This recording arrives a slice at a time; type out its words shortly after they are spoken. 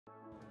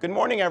Good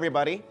morning,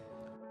 everybody.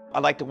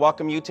 I'd like to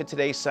welcome you to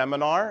today's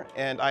seminar,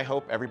 and I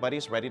hope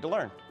everybody's ready to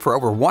learn. For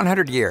over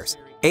 100 years,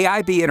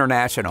 AIB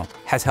International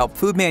has helped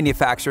food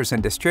manufacturers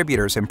and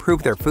distributors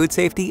improve their food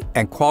safety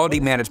and quality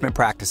management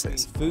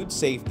practices. Food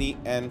safety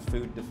and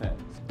food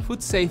defense.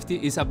 Food safety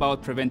is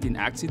about preventing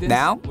accidents.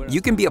 Now,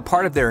 you can be a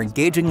part of their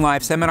engaging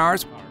live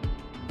seminars.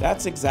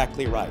 That's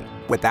exactly right.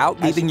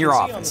 Without leaving your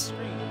office.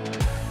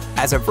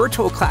 As a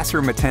virtual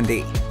classroom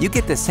attendee, you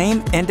get the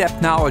same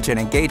in-depth knowledge and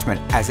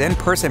engagement as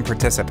in-person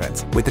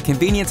participants with the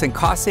convenience and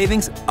cost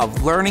savings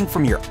of learning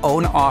from your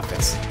own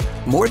office.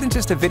 More than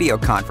just a video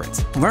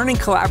conference, learn and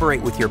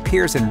collaborate with your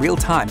peers in real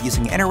time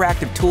using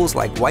interactive tools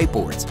like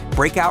whiteboards,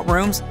 breakout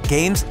rooms,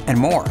 games, and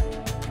more.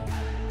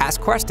 Ask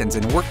questions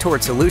and work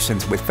toward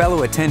solutions with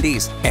fellow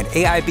attendees and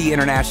AIB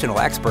International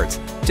experts,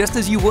 just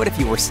as you would if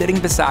you were sitting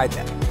beside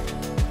them.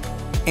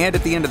 And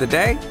at the end of the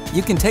day,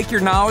 you can take your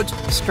knowledge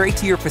straight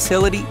to your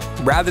facility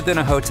rather than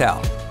a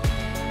hotel.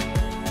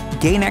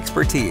 Gain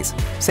expertise,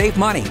 save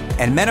money,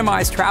 and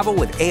minimize travel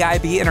with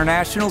AIB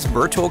International's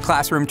virtual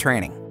classroom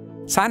training.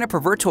 Sign up for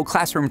virtual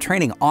classroom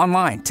training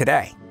online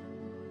today.